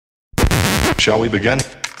Shall we begin?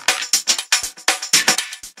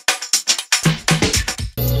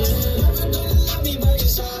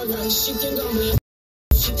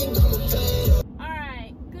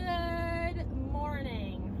 Alright, good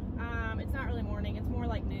morning. It's not really morning, it's more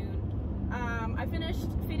like noon. I finished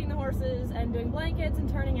feeding the horses and doing blankets and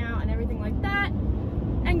turning out and everything like that,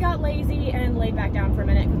 and got lazy and laid back down for a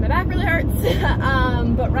minute because my back really hurts.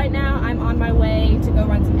 But right now I'm on my way to go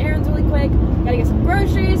run some errands really quick. Gotta get some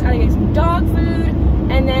groceries, gotta get some dog food,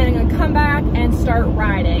 and then I'm gonna come back and start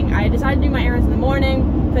riding. I decided to do my errands in the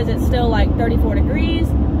morning because it's still like 34 degrees,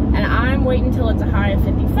 and I'm waiting until it's a high of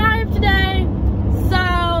 55 today.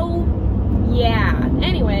 So, yeah.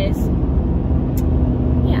 Anyways,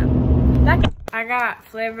 yeah. I got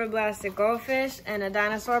flavor blasted goldfish and a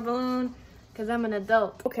dinosaur balloon because I'm an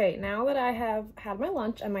adult. Okay, now that I have had my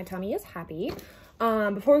lunch and my tummy is happy,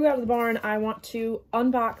 before we go out to the barn, I want to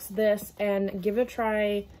unbox this and give it a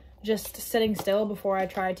try just sitting still before I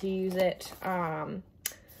try to use it on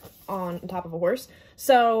top of a horse.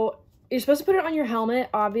 So you're supposed to put it on your helmet,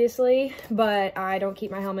 obviously, but I don't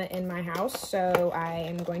keep my helmet in my house, so I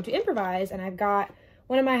am going to improvise, and I've got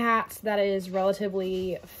one of my hats that is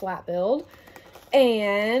relatively flat build,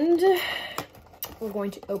 and we're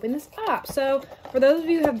going to open this up. So for those of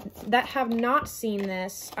you that have not seen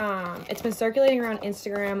this, it's been circulating around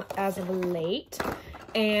Instagram as of late,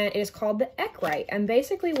 and it is called the EquestrianBliss. And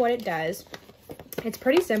basically what it does, it's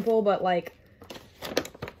pretty simple, but like,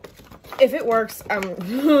 if it works,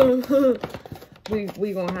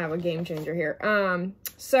 we gonna have a game changer here.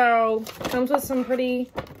 So comes with some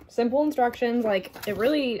pretty simple instructions. Like, it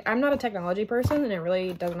really, I'm not a technology person, and it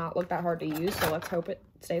really does not look that hard to use, so let's hope it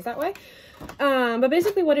stays that way. But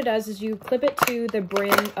basically what it does is you clip it to the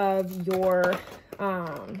brim of your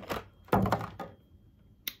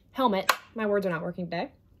helmet. My words are not working today.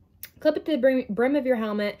 Clip it to the brim of your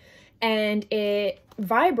helmet, and it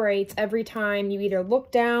vibrates every time you either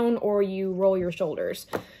look down or you roll your shoulders.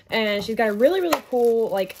 And she's got a really, really cool,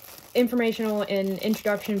 like, informational and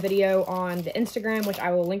introduction video on the Instagram, which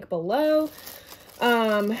I will link below.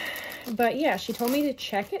 But yeah, she told me to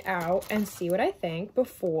check it out and see what I think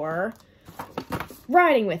before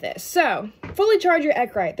riding with it. So, fully charge your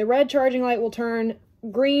EquestrianBliss. The red charging light will turn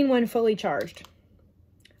green when fully charged.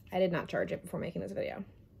 I did not charge it before making this video.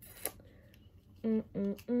 But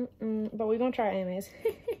we're gonna try it anyways.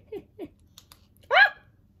 Ah!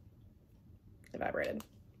 It vibrated.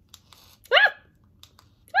 Ah!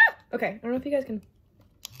 Ah! Okay, I don't know if you guys can...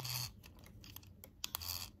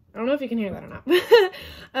 I don't know if you can hear that or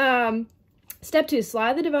not. Step 2,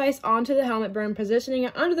 slide the device onto the helmet brim, positioning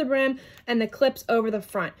it under the brim and the clips over the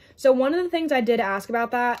front. So one of the things I did ask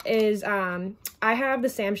about that is, I have the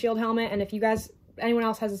Sam Shield helmet, and if you guys, anyone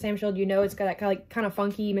else has a Sam Shield, you know it's got that kind of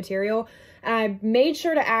funky material. And I made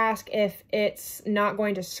sure to ask if it's not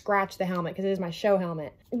going to scratch the helmet because it is my show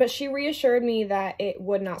helmet. But she reassured me that it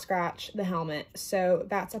would not scratch the helmet, so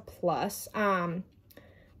that's a plus.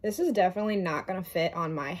 This is definitely not going to fit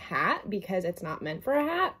on my hat because it's not meant for a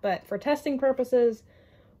hat, but for testing purposes,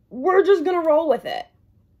 we're just going to roll with it.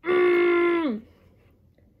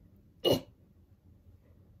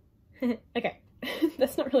 Okay,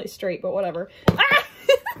 that's not really straight, but whatever. Ah!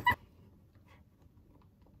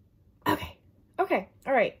 Okay,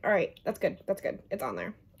 all right, that's good, it's on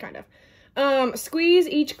there, kind of. Squeeze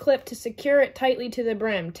each clip to secure it tightly to the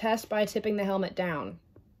brim. Test by tipping the helmet down.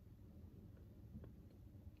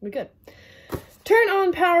 We good. Turn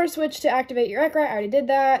on power switch to activate your EquestrianBliss. I already did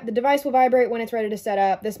that. The device will vibrate when it's ready to set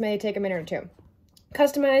up. This may take a minute or two.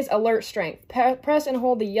 Customize alert strength. Press and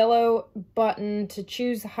hold the yellow button to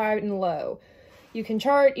choose high and low. You can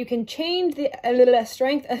change the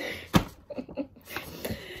strength.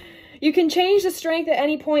 You can change the strength at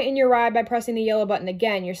any point in your ride by pressing the yellow button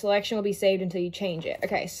again. Your selection will be saved until you change it.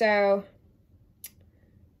 Okay, so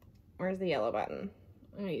where's the yellow button?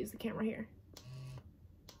 I'm gonna use the camera here.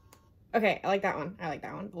 Okay, I like that one.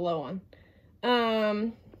 The low one.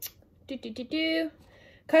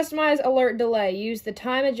 Customize alert delay. Use the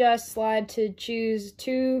time adjust slide to choose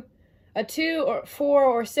a 2 or 4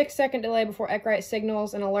 or 6 second delay before EquestrianBliss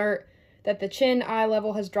signals an alert that the chin eye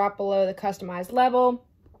level has dropped below the customized level.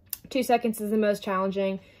 2 seconds is the most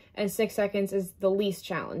challenging, and 6 seconds is the least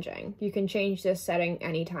challenging. You can change this setting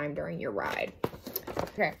anytime during your ride.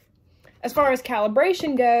 Okay. As far as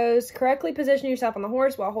calibration goes, correctly position yourself on the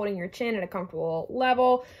horse while holding your chin at a comfortable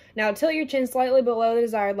level. Now tilt your chin slightly below the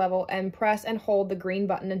desired level and press and hold the green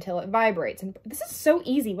button until it vibrates. And this is so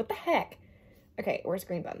easy. What the heck? Okay, where's the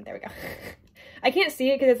green button? There we go. I can't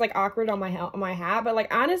see it because it's like awkward on my hat, but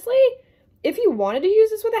like honestly, if you wanted to use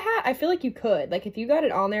this with a hat, I feel like you could. Like if you got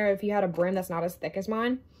it on there, if you had a brim that's not as thick as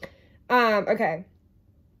mine, Okay.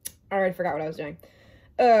 I already forgot what I was doing.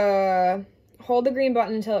 Hold the green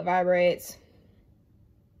button until it vibrates.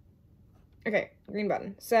 Okay, green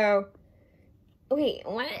button. So, wait,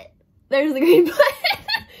 what? There's the green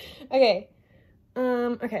button. Okay.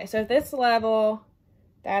 Okay, so at this level,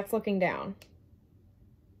 that's looking down.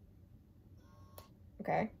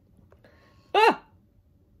 Okay. Ah!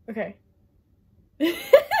 Okay.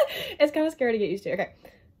 It's kind of scary to get used to. Okay.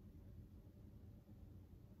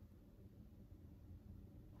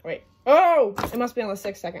 Wait. Oh! It must be on the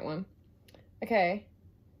 6-second one. Okay.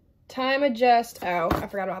 Time adjust. Oh, I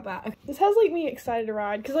forgot about that. Okay. This has, like, me excited to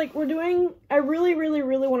ride. Because, like, I really, really,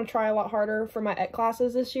 really want to try a lot harder for my EQ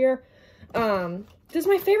classes this year. This is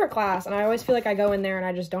my favorite class, and I always feel like I go in there and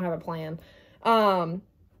I just don't have a plan.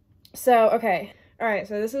 So, okay. Alright,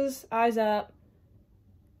 so this is eyes up.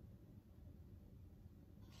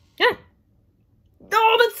 Yeah.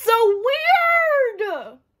 Oh, that's so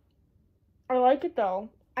weird! I like it, though.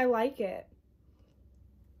 I like it.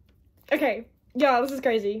 Okay. Yeah, this is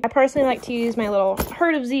crazy. I personally like to use my little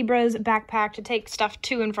Herd of Zebras backpack to take stuff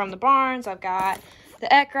to and from the barns. I've got the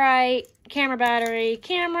Equestrian camera battery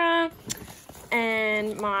camera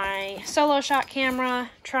and my solo shot camera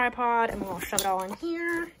tripod, and we'll shove it all in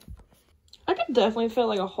here. I could definitely feel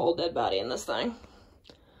like a whole dead body in this thing,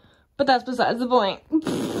 but that's besides the point.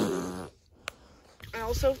 I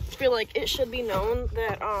also feel like it should be known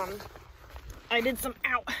that I did some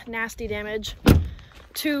nasty damage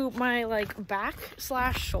to my like back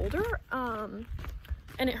 / shoulder, and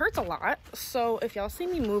it hurts a lot. So if y'all see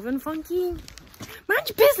me moving funky, mind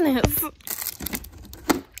your business.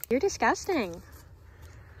 You're disgusting,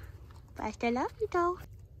 but I still love you though.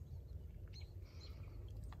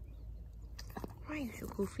 Why are you so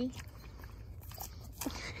goofy?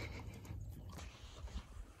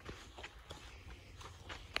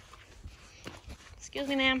 Excuse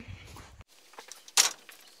me, ma'am.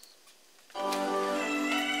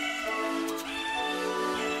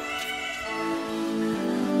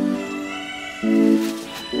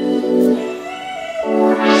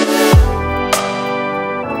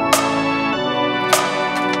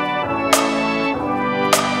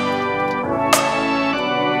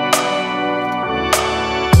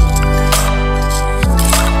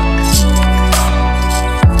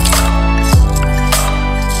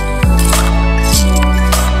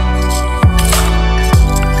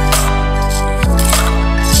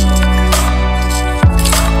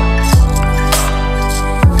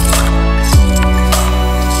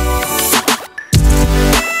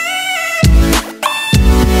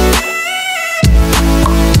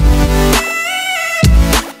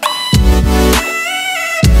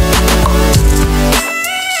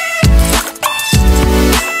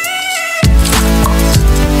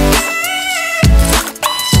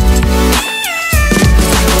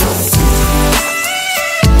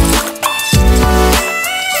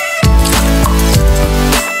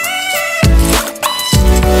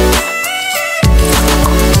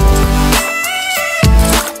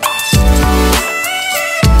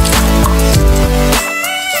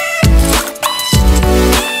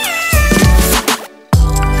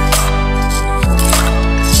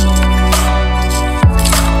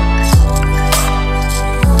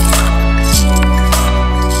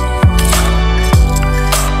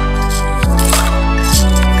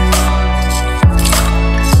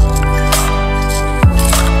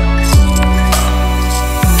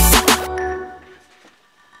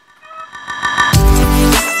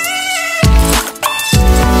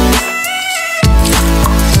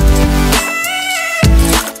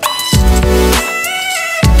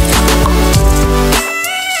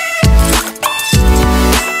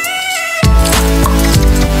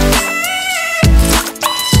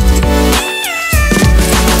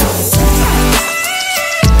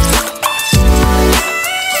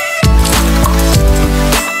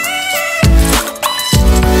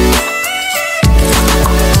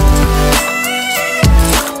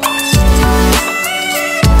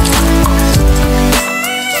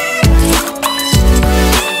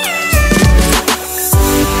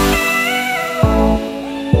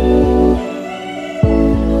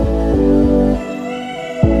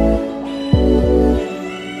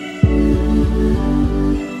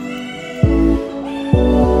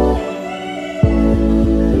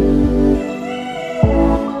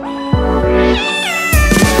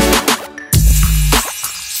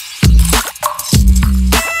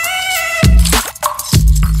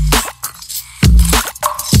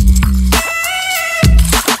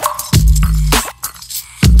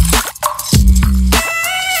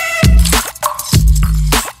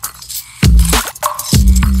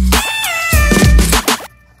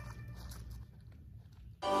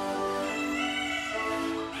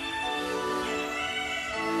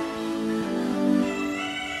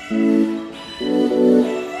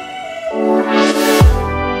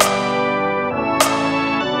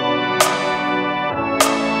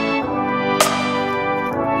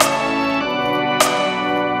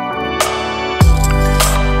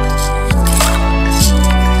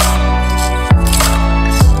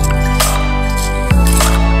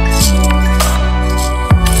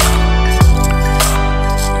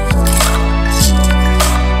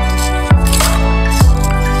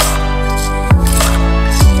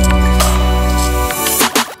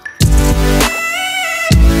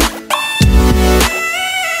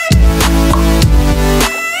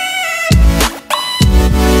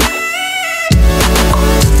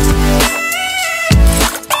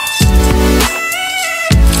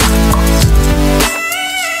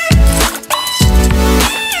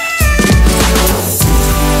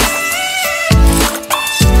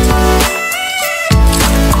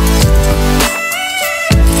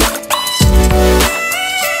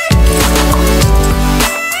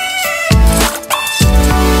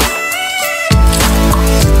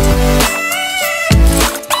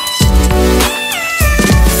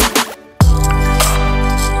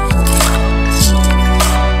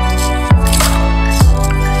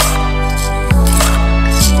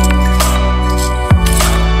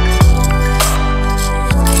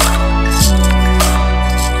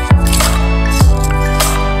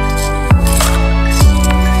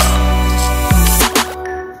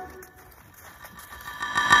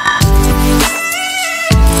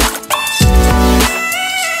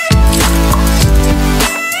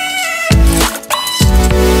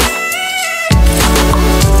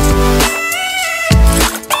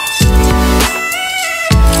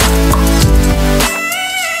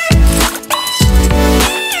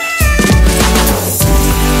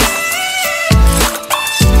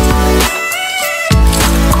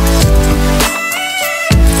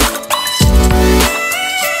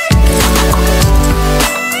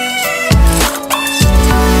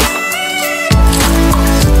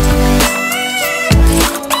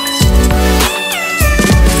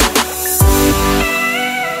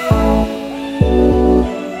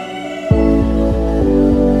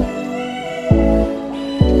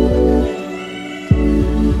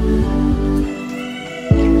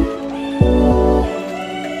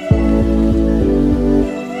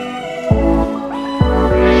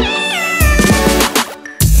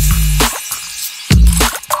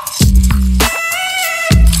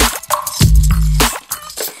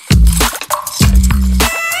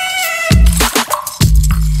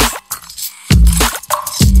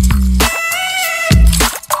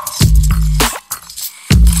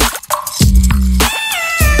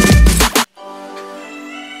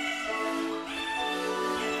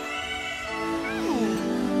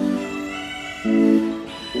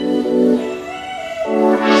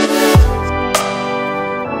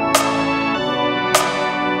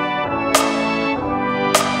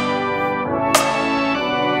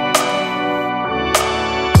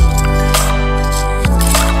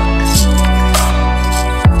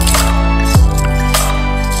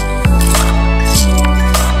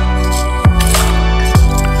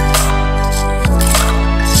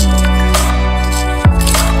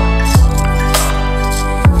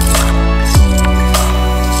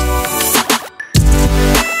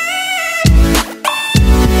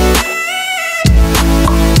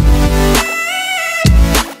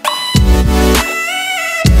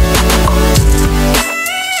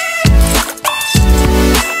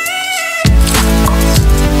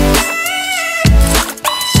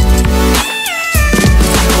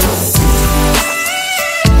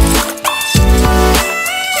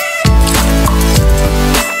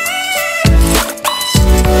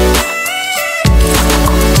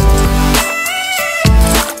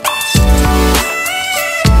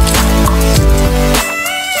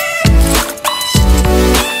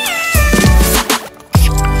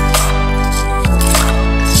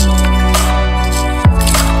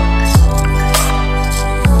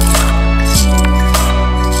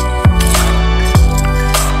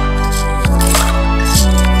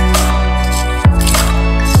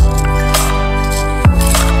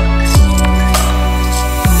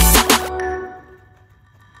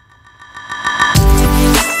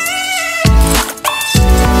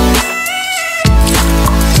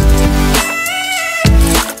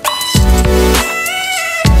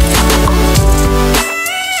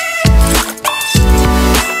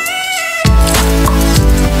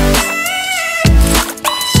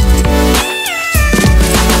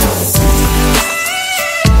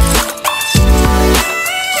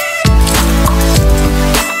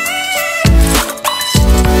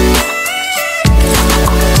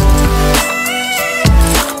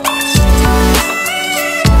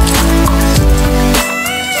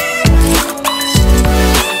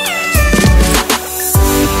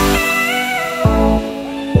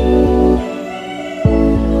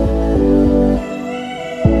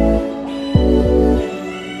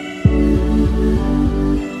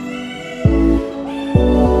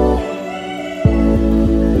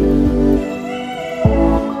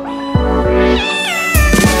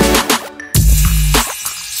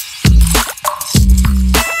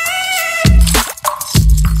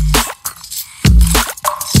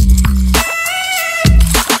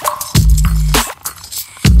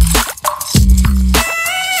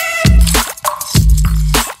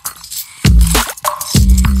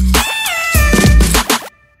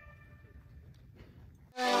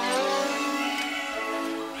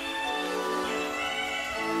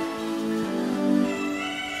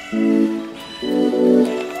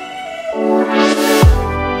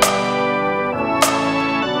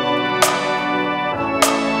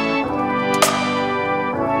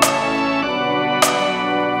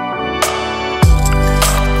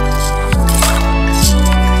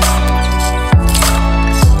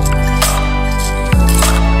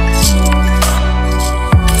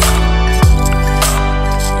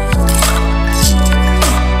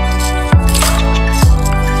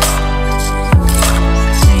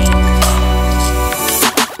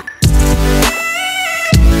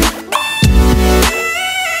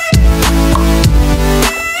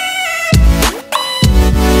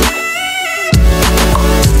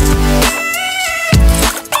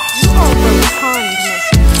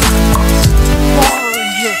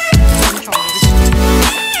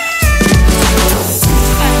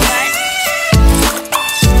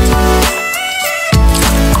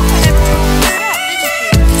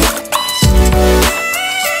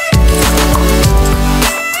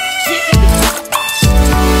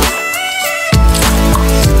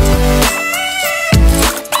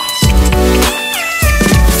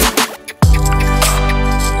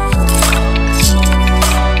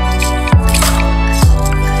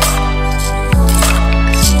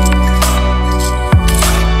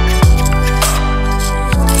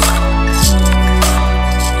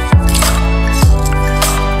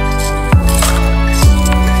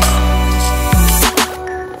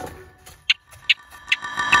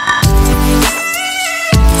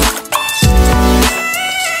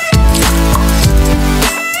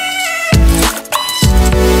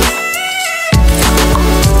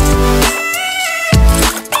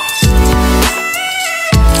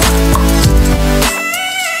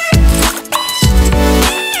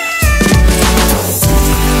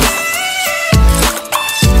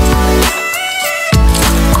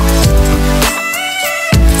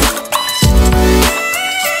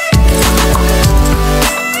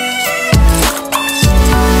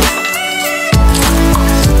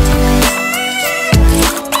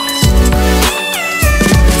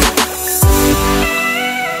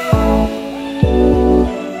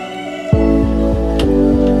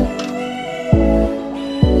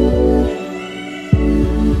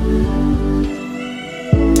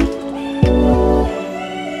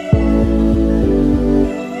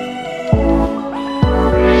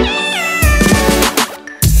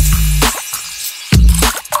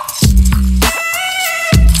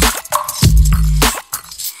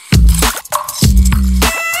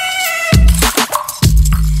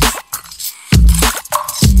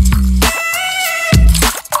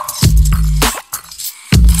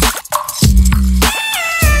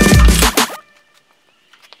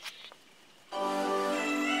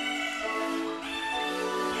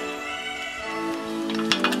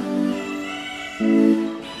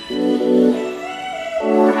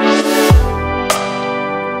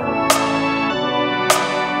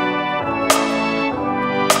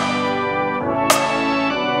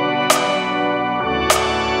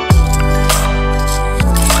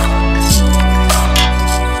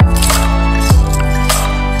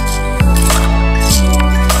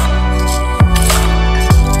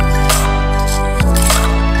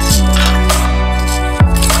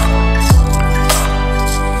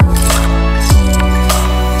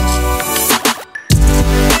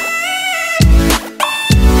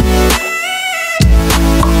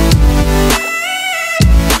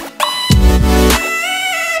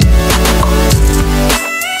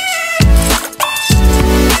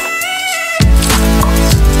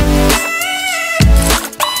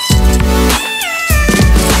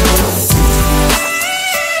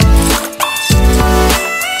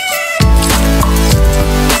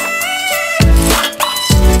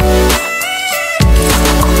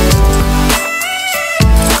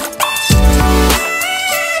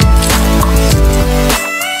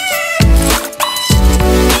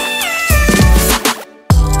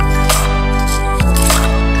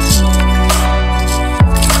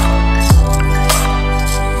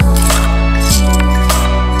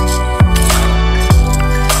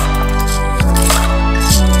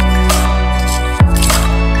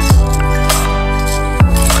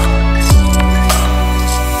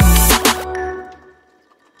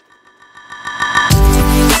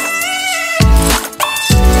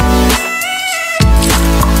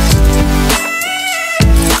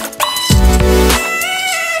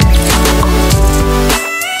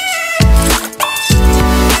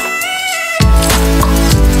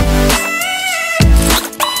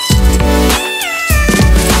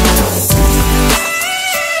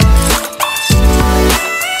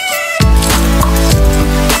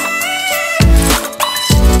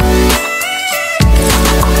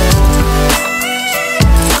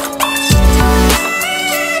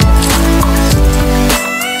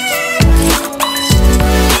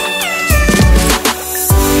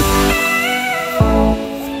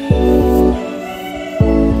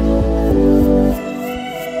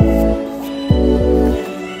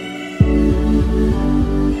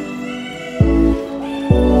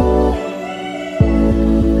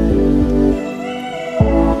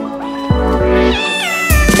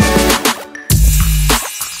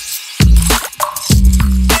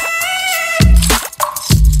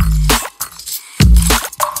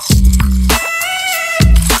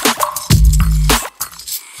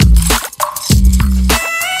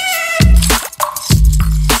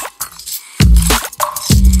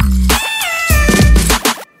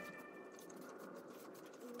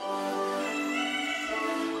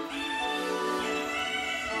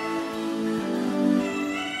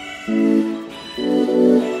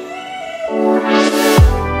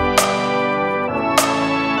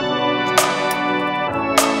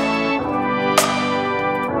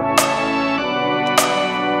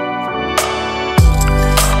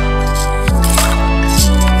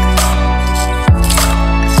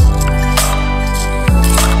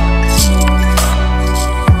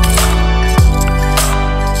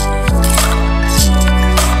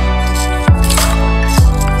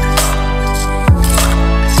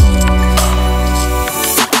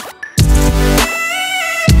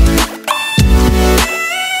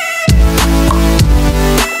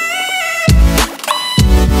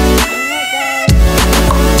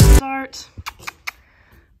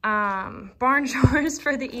 barn chores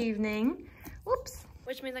for the evening. Whoops.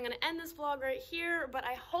 Which means I'm gonna end this vlog right here, but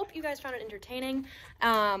I hope you guys found it entertaining.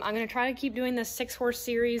 I'm gonna try to keep doing this 6-horse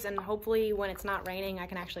series, and hopefully when it's not raining, I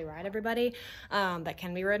can actually ride everybody that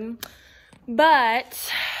can be ridden.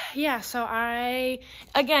 But yeah, so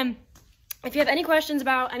again, if you have any questions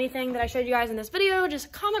about anything that I showed you guys in this video,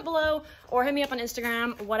 just comment below or hit me up on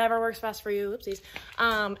Instagram, whatever works best for you. Oopsies.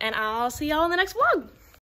 And I'll see y'all in the next vlog.